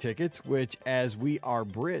 14-day tickets, which, as we are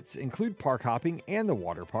Brits, include park hopping and the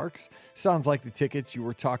water parks. Sounds like the tickets you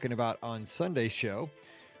were talking about on Sunday's show.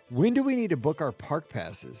 When do we need to book our park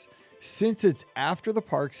passes? Since it's after the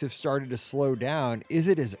parks have started to slow down, is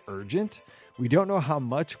it as urgent? We don't know how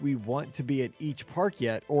much we want to be at each park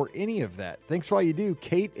yet or any of that. Thanks for all you do,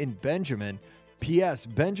 Kate and Benjamin. P.S.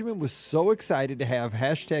 Benjamin was so excited to have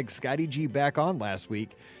hashtag Scotty G back on last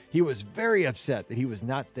week. He was very upset that he was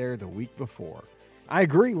not there the week before. I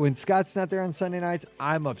agree. When Scott's not there on Sunday nights,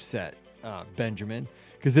 I'm upset, Benjamin,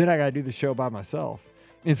 because then I got to do the show by myself.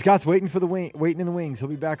 And Scott's waiting in the wings. He'll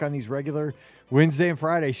be back on these regular Wednesday and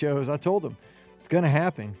Friday shows. I told him it's going to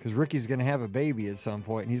happen because Ricky's going to have a baby at some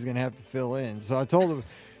point and he's going to have to fill in. So I told him,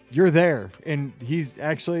 you're there. And he's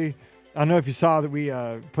actually, I don't know if you saw that we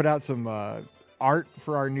put out some art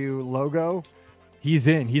for our new logo. He's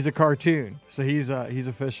in. He's a cartoon, so he's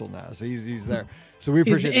official now. So he's there. So we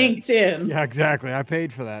appreciate. He's inked in. Yeah, exactly. I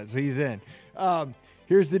paid for that, so he's in.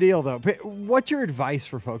 Here's the deal, though. What's your advice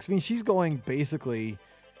for folks? I mean, she's going basically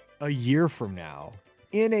a year from now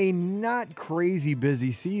in a not crazy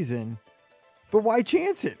busy season, but why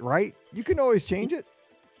chance it, right? You can always change it.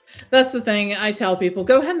 That's the thing I tell people,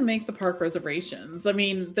 go ahead and make the park reservations. I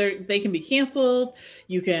mean, they can be canceled.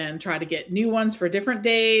 You can try to get new ones for different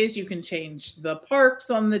days. You can change the parks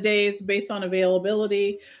on the days based on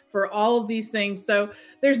availability for all of these things. So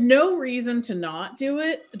there's no reason to not do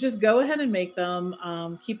it. Just go ahead and make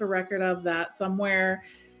them. Keep a record of that somewhere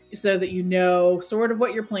so that you know sort of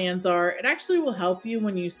what your plans are. It actually will help you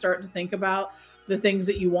when you start to think about the things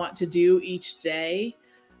that you want to do each day.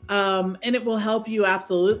 And it will help you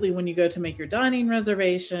absolutely when you go to make your dining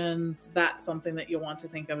reservations. That's something that you'll want to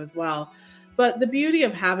think of as well. But the beauty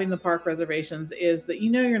of having the park reservations is that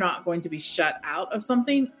you're not going to be shut out of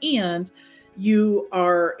something, and you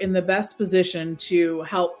are in the best position to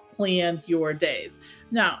help plan your days.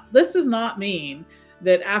 Now, this does not mean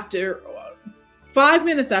that after 5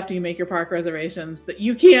 minutes after you make your park reservations that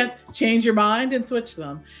you can't change your mind and switch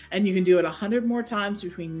them. And you can do it 100 more times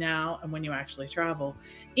between now and when you actually travel.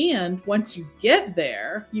 And once you get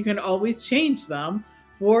there, you can always change them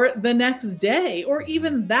for the next day or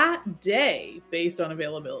even that day based on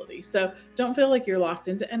availability. So don't feel like you're locked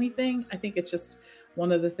into anything. I think it's just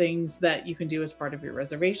one of the things that you can do as part of your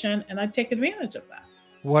reservation. And I'd take advantage of that.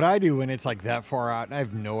 What I do when it's like that far out and I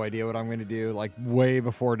have no idea what I'm going to do, like way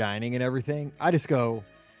before dining and everything, I just go,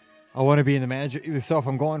 I want to be in the Magic. So if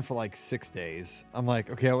I'm going for like 6 days, I'm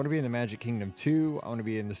like, okay, I want to be in the Magic Kingdom 2. I want to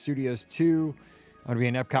be in the Studios 2. I want to be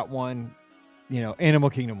in Epcot 1, Animal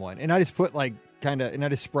Kingdom 1. And I just put like and I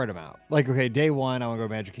just spread them out. Like, okay, day 1, I want to go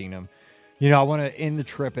to Magic Kingdom. I want to end the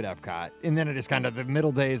trip at Epcot. And then I just the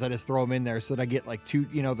middle days, I just throw them in there so that I get like two,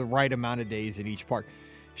 the right amount of days in each park.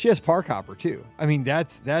 She has Park Hopper too. I mean,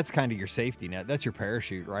 that's kind of your safety net. That's your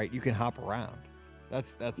parachute, right? You can hop around.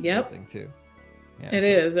 That's the thing too. Yeah, it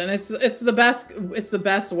is, and it's the best. It's the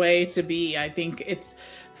best way to be. I think it's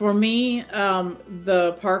for me.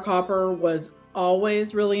 The Park Hopper was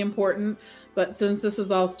always really important, but since this has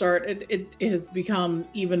all started, it has become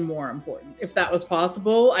even more important. If that was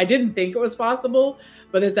possible, I didn't think it was possible,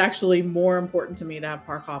 but it's actually more important to me to have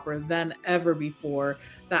Park Hopper than ever before.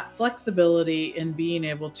 That flexibility in being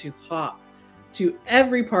able to hop to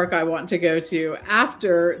every park I want to go to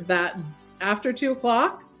after 2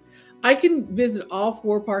 o'clock, I can visit all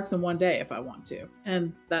 4 parks in one day if I want to.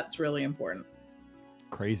 And that's really important.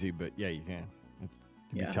 Crazy, but yeah, you can.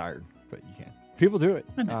 You'd be tired, but you can. People do it.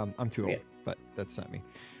 I'm too old, but that's not me.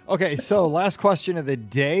 Okay, so last question of the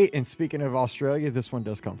day. And speaking of Australia, this one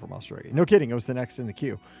does come from Australia. No kidding. It was the next in the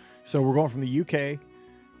queue. So we're going from the UK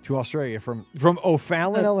to Australia, from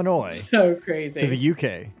O'Fallon, Illinois. So crazy. To the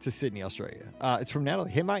UK, to Sydney, Australia. It's from Natalie.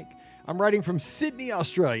 Hey, Mike. I'm writing from Sydney,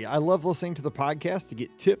 Australia. I love listening to the podcast to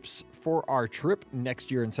get tips for our trip next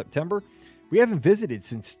year in September. We haven't visited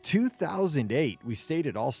since 2008. We stayed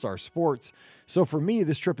at All-Star Sports. So for me,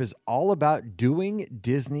 this trip is all about doing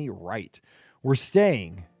Disney right. We're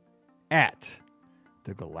staying at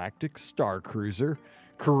the Galactic Star Cruiser,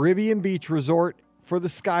 Caribbean Beach Resort for the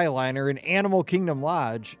Skyliner, and Animal Kingdom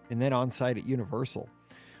Lodge, and then on site at Universal.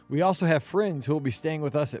 We also have friends who will be staying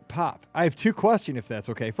with us at Pop. I have 2 questions, if that's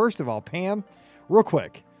okay. First of all, Pam, real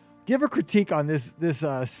quick, give a critique on this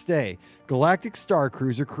stay. Galactic Star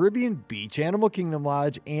Cruiser, Caribbean Beach, Animal Kingdom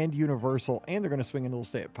Lodge, and Universal, and they're going to swing in a little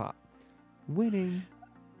stay at Pop. Winning.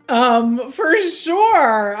 For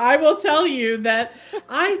sure. I will tell you that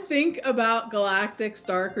I think about Galactic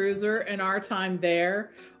Star Cruiser and our time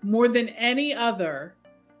there more than any other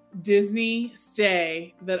Disney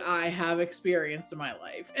stay that I have experienced in my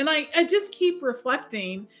life. And I just keep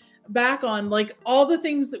reflecting back on like all the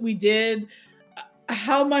things that we did,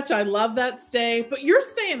 how much I love that stay. But you're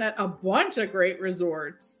staying at a bunch of great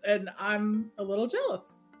resorts, and I'm a little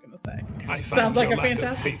jealous. Gonna say. I find sounds like your a lack of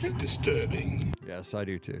fantastic faith disturbing. Yes, I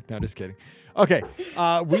do too. No, just kidding. Okay,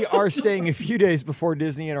 we are staying a few days before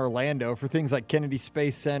Disney in Orlando for things like Kennedy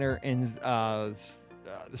Space Center and the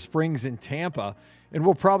Springs in Tampa, and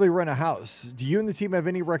we'll probably rent a house. Do you and the team have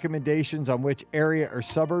any recommendations on which area or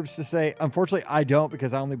suburbs to stay? Unfortunately, I don't,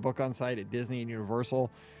 because I only book on site at Disney and Universal.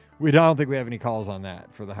 I don't think we have any calls on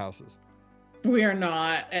that for the houses. We are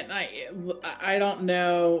not, and I don't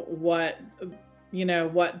know what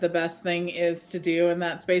the best thing is to do in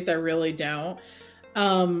that space. I really don't.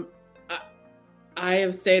 I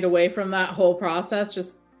have stayed away from that whole process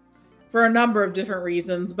just for a number of different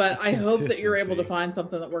reasons, but I hope that you're able to find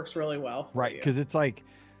something that works really well for right, you. Because it's like,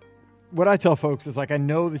 what I tell folks is like, I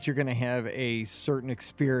know that you're going to have a certain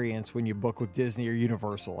experience when you book with Disney or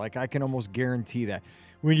Universal. Like, I can almost guarantee that.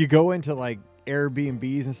 When you go into like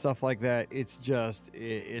Airbnbs and stuff like that, it's just,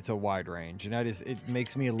 it's a wide range. And it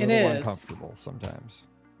makes me a little uncomfortable sometimes.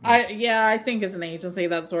 I think as an agency,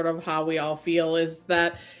 that's sort of how we all feel, is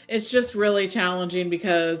that it's just really challenging,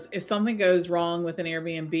 because if something goes wrong with an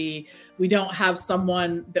Airbnb, we don't have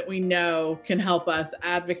someone that we know can help us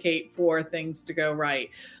advocate for things to go right.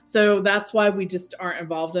 So that's why we just aren't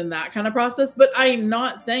involved in that kind of process. But I'm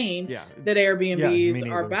not saying that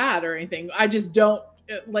Airbnbs are bad or anything. I just don't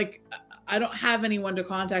I don't have anyone to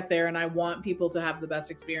contact there, and I want people to have the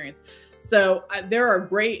best experience. So there are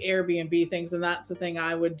great Airbnb things, and that's the thing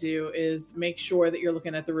I would do, is make sure that you're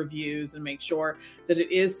looking at the reviews and make sure that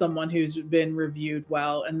it is someone who's been reviewed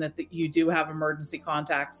well, and that you do have emergency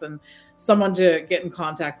contacts and someone to get in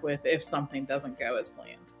contact with if something doesn't go as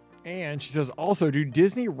planned. And she says, also, do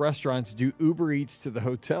Disney restaurants do Uber Eats to the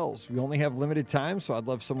hotels? We only have limited time, so I'd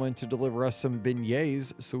love someone to deliver us some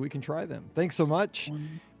beignets so we can try them. Thanks so much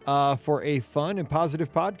for a fun and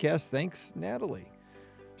positive podcast. Thanks, Natalie.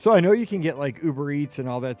 So I know you can get like Uber Eats and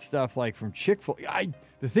all that stuff like from Chick-fil-A.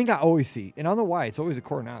 The thing I always see, and I don't know why, it's always at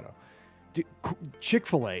Coronado.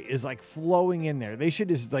 Chick-fil-A is like flowing in there. They should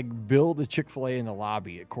just like build a Chick-fil-A in the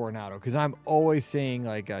lobby at Coronado, because I'm always seeing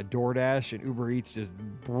like DoorDash and Uber Eats just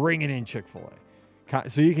bringing in Chick-fil-A.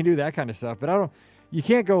 So you can do that kind of stuff, but you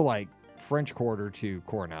can't go like French Quarter to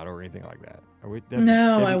Coronado or anything like that.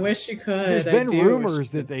 I wish you could. There's been rumors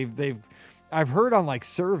that I've heard on like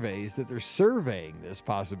surveys that they're surveying this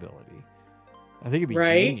possibility. I think it'd be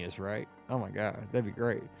genius, right? Oh my God, that'd be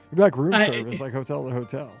great. It'd be like room service, like hotel to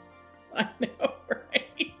hotel. I know,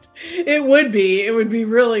 right? It would be. It would be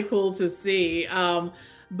really cool to see.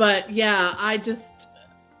 But yeah, I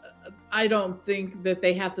don't think that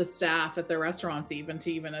they have the staff at the restaurants to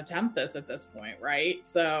attempt this at this point, right?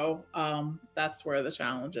 So that's where the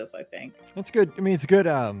challenge is, I think. That's good. I mean, it's a good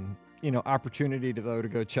opportunity to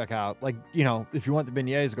go check out. Like, if you want the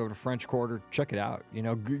beignets, go to French Quarter, check it out.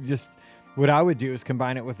 Just what I would do is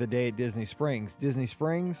combine it with a day at Disney Springs. Disney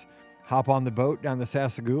Springs, hop on the boat down the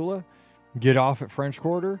Sassagoula, get off at French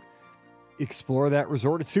Quarter, explore that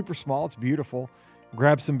resort. It's super small. It's beautiful.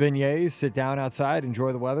 Grab some beignets, sit down outside,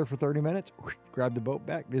 enjoy the weather for 30 minutes, grab the boat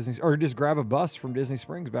back, or just grab a bus from Disney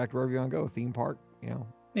Springs back to wherever you want to go, theme park,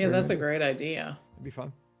 Yeah, that's a great idea. It'd be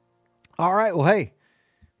fun. All right. Well, hey,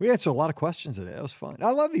 we answered a lot of questions today. That was fun.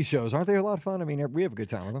 I love these shows. Aren't they a lot of fun? I mean, we have a good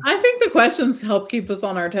time with them. I think the questions help keep us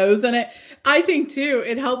on our toes. And I think, too,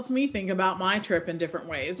 it helps me think about my trip in different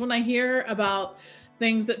ways. When I hear about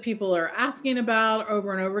things that people are asking about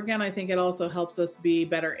over and over again, I think it also helps us be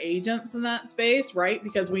better agents in that space, right?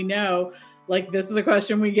 Because we know, like, this is a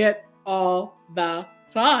question we get all the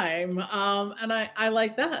time. And I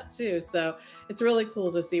like that, too. So it's really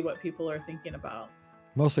cool to see what people are thinking about.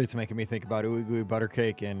 Mostly it's making me think about ooey gooey butter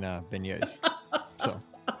cake and beignets. So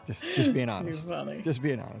just being honest. Just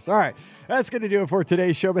being honest. All right. That's going to do it for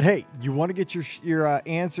today's show. But hey, you want to get your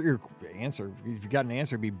answer. If you got an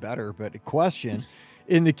answer, it'd be better. But a question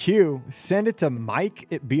in the queue, send it to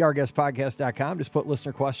mike@beourguestpodcast.com. Just put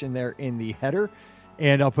listener question there in the header,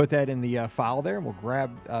 and I'll put that in the file there, and we'll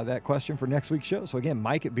grab that question for next week's show. So again,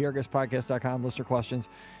 mike@beourguestpodcast.com, listener questions,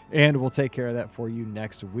 and we'll take care of that for you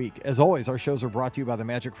next week. As always, our shows are brought to you by the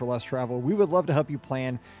Magic for Less Travel. We would love to help you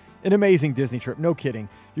plan an amazing Disney trip. No kidding.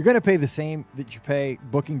 You're going to pay the same that you pay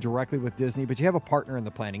booking directly with Disney, but you have a partner in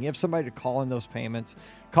the planning. You have somebody to call in those payments,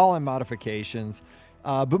 call in modifications.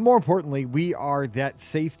 But more importantly, we are that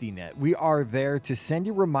safety net. We are there to send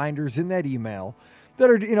you reminders in that email that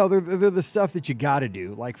are, they're the stuff that you got to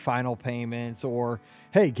do, like final payments, or,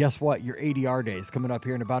 hey, guess what? Your ADR day is coming up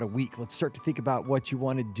here in about a week. Let's start to think about what you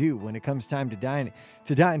want to do when it comes time to dine.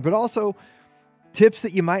 But also tips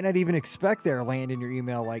that you might not even expect there land in your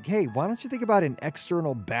email, like, hey, why don't you think about an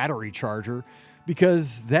external battery charger?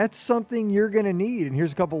 Because that's something you're going to need. And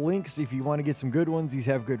here's a couple links if you want to get some good ones. These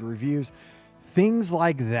have good reviews. Things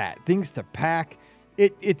like that, things to pack.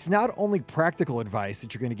 It's not only practical advice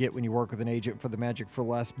that you're going to get when you work with an agent for the Magic for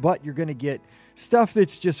Less, but you're going to get stuff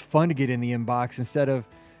that's just fun to get in the inbox instead of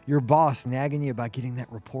your boss nagging you about getting that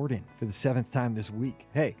report in for the 7th time this week.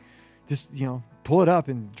 Hey, just, pull it up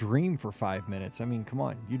and dream for 5 minutes. I mean, come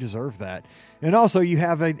on, you deserve that. And also you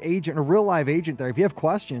have an agent, a real live agent there. If you have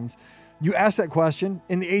questions, you ask that question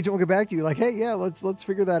and the agent will get back to you like, hey, yeah, let's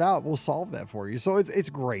figure that out. We'll solve that for you. So it's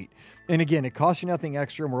great. And again, it costs you nothing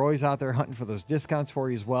extra. And we're always out there hunting for those discounts for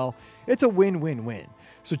you as well. It's a win-win-win.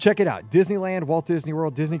 So check it out. Disneyland, Walt Disney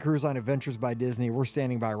World, Disney Cruise Line, Adventures by Disney. We're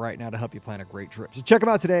standing by right now to help you plan a great trip. So check them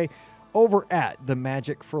out today over at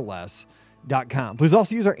themagicforless.com. Please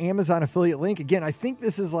also use our Amazon affiliate link. Again, I think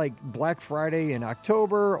this is like Black Friday in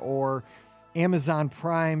October or Amazon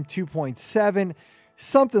Prime 2.7.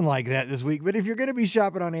 Something like that this week. But if you're going to be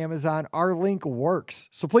shopping on Amazon, our link works.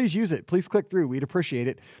 So please use it. Please click through. We'd appreciate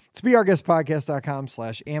it. It's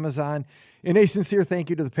beourguestpodcast.com/Amazon. And a sincere thank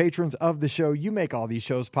you to the patrons of the show. You make all these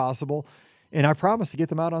shows possible. And I promise to get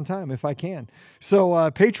them out on time if I can. So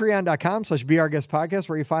patreon.com/beourguestpodcast,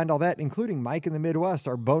 where you find all that, including Mike in the Midwest,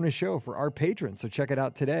 our bonus show for our patrons. So check it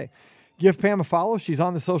out today. Give Pam a follow. She's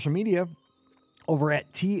on the social media over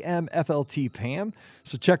at TMFLT Pam.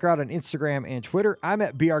 So check her out on Instagram and Twitter. I'm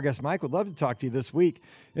at Be Our Guest Mike. Would love to talk to you this week.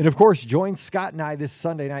 And of course, join Scott and I this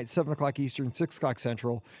Sunday night, 7 o'clock Eastern, 6 o'clock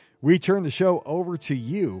Central. We turn the show over to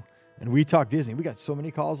you and we talk Disney. We got so many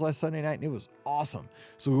calls last Sunday night and it was awesome.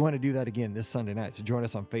 So we want to do that again this Sunday night. So join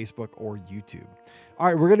us on Facebook or YouTube. All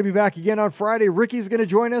right, we're going to be back again on Friday. Ricky's going to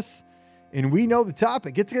join us and we know the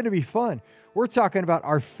topic. It's going to be fun. We're talking about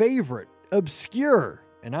our favorite obscure,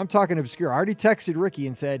 and I'm talking obscure. I already texted Ricky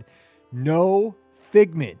and said, no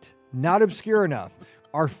Figment, not obscure enough.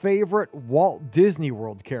 Our favorite Walt Disney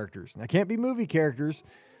World characters. Now, can't be movie characters,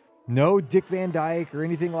 No Dick Van Dyke or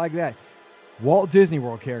anything like that. Walt Disney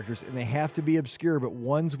World characters, and they have to be obscure, but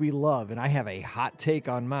ones we love. And I have a hot take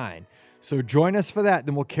on mine. So join us for that.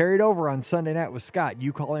 Then we'll carry it over on Sunday night with Scott.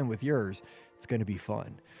 You call in with yours. It's going to be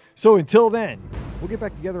fun. So until then, we'll get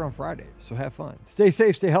back together on Friday. So have fun. Stay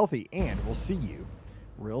safe, stay healthy, and we'll see you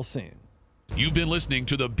real soon. You've been listening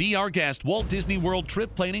to the Be Our Guest Walt Disney World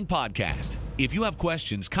Trip Planning Podcast. If you have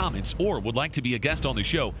questions, comments, or would like to be a guest on the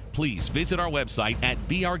show, please visit our website at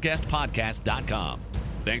beourguestpodcast.com.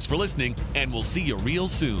 Thanks for listening, and we'll see you real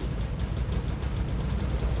soon.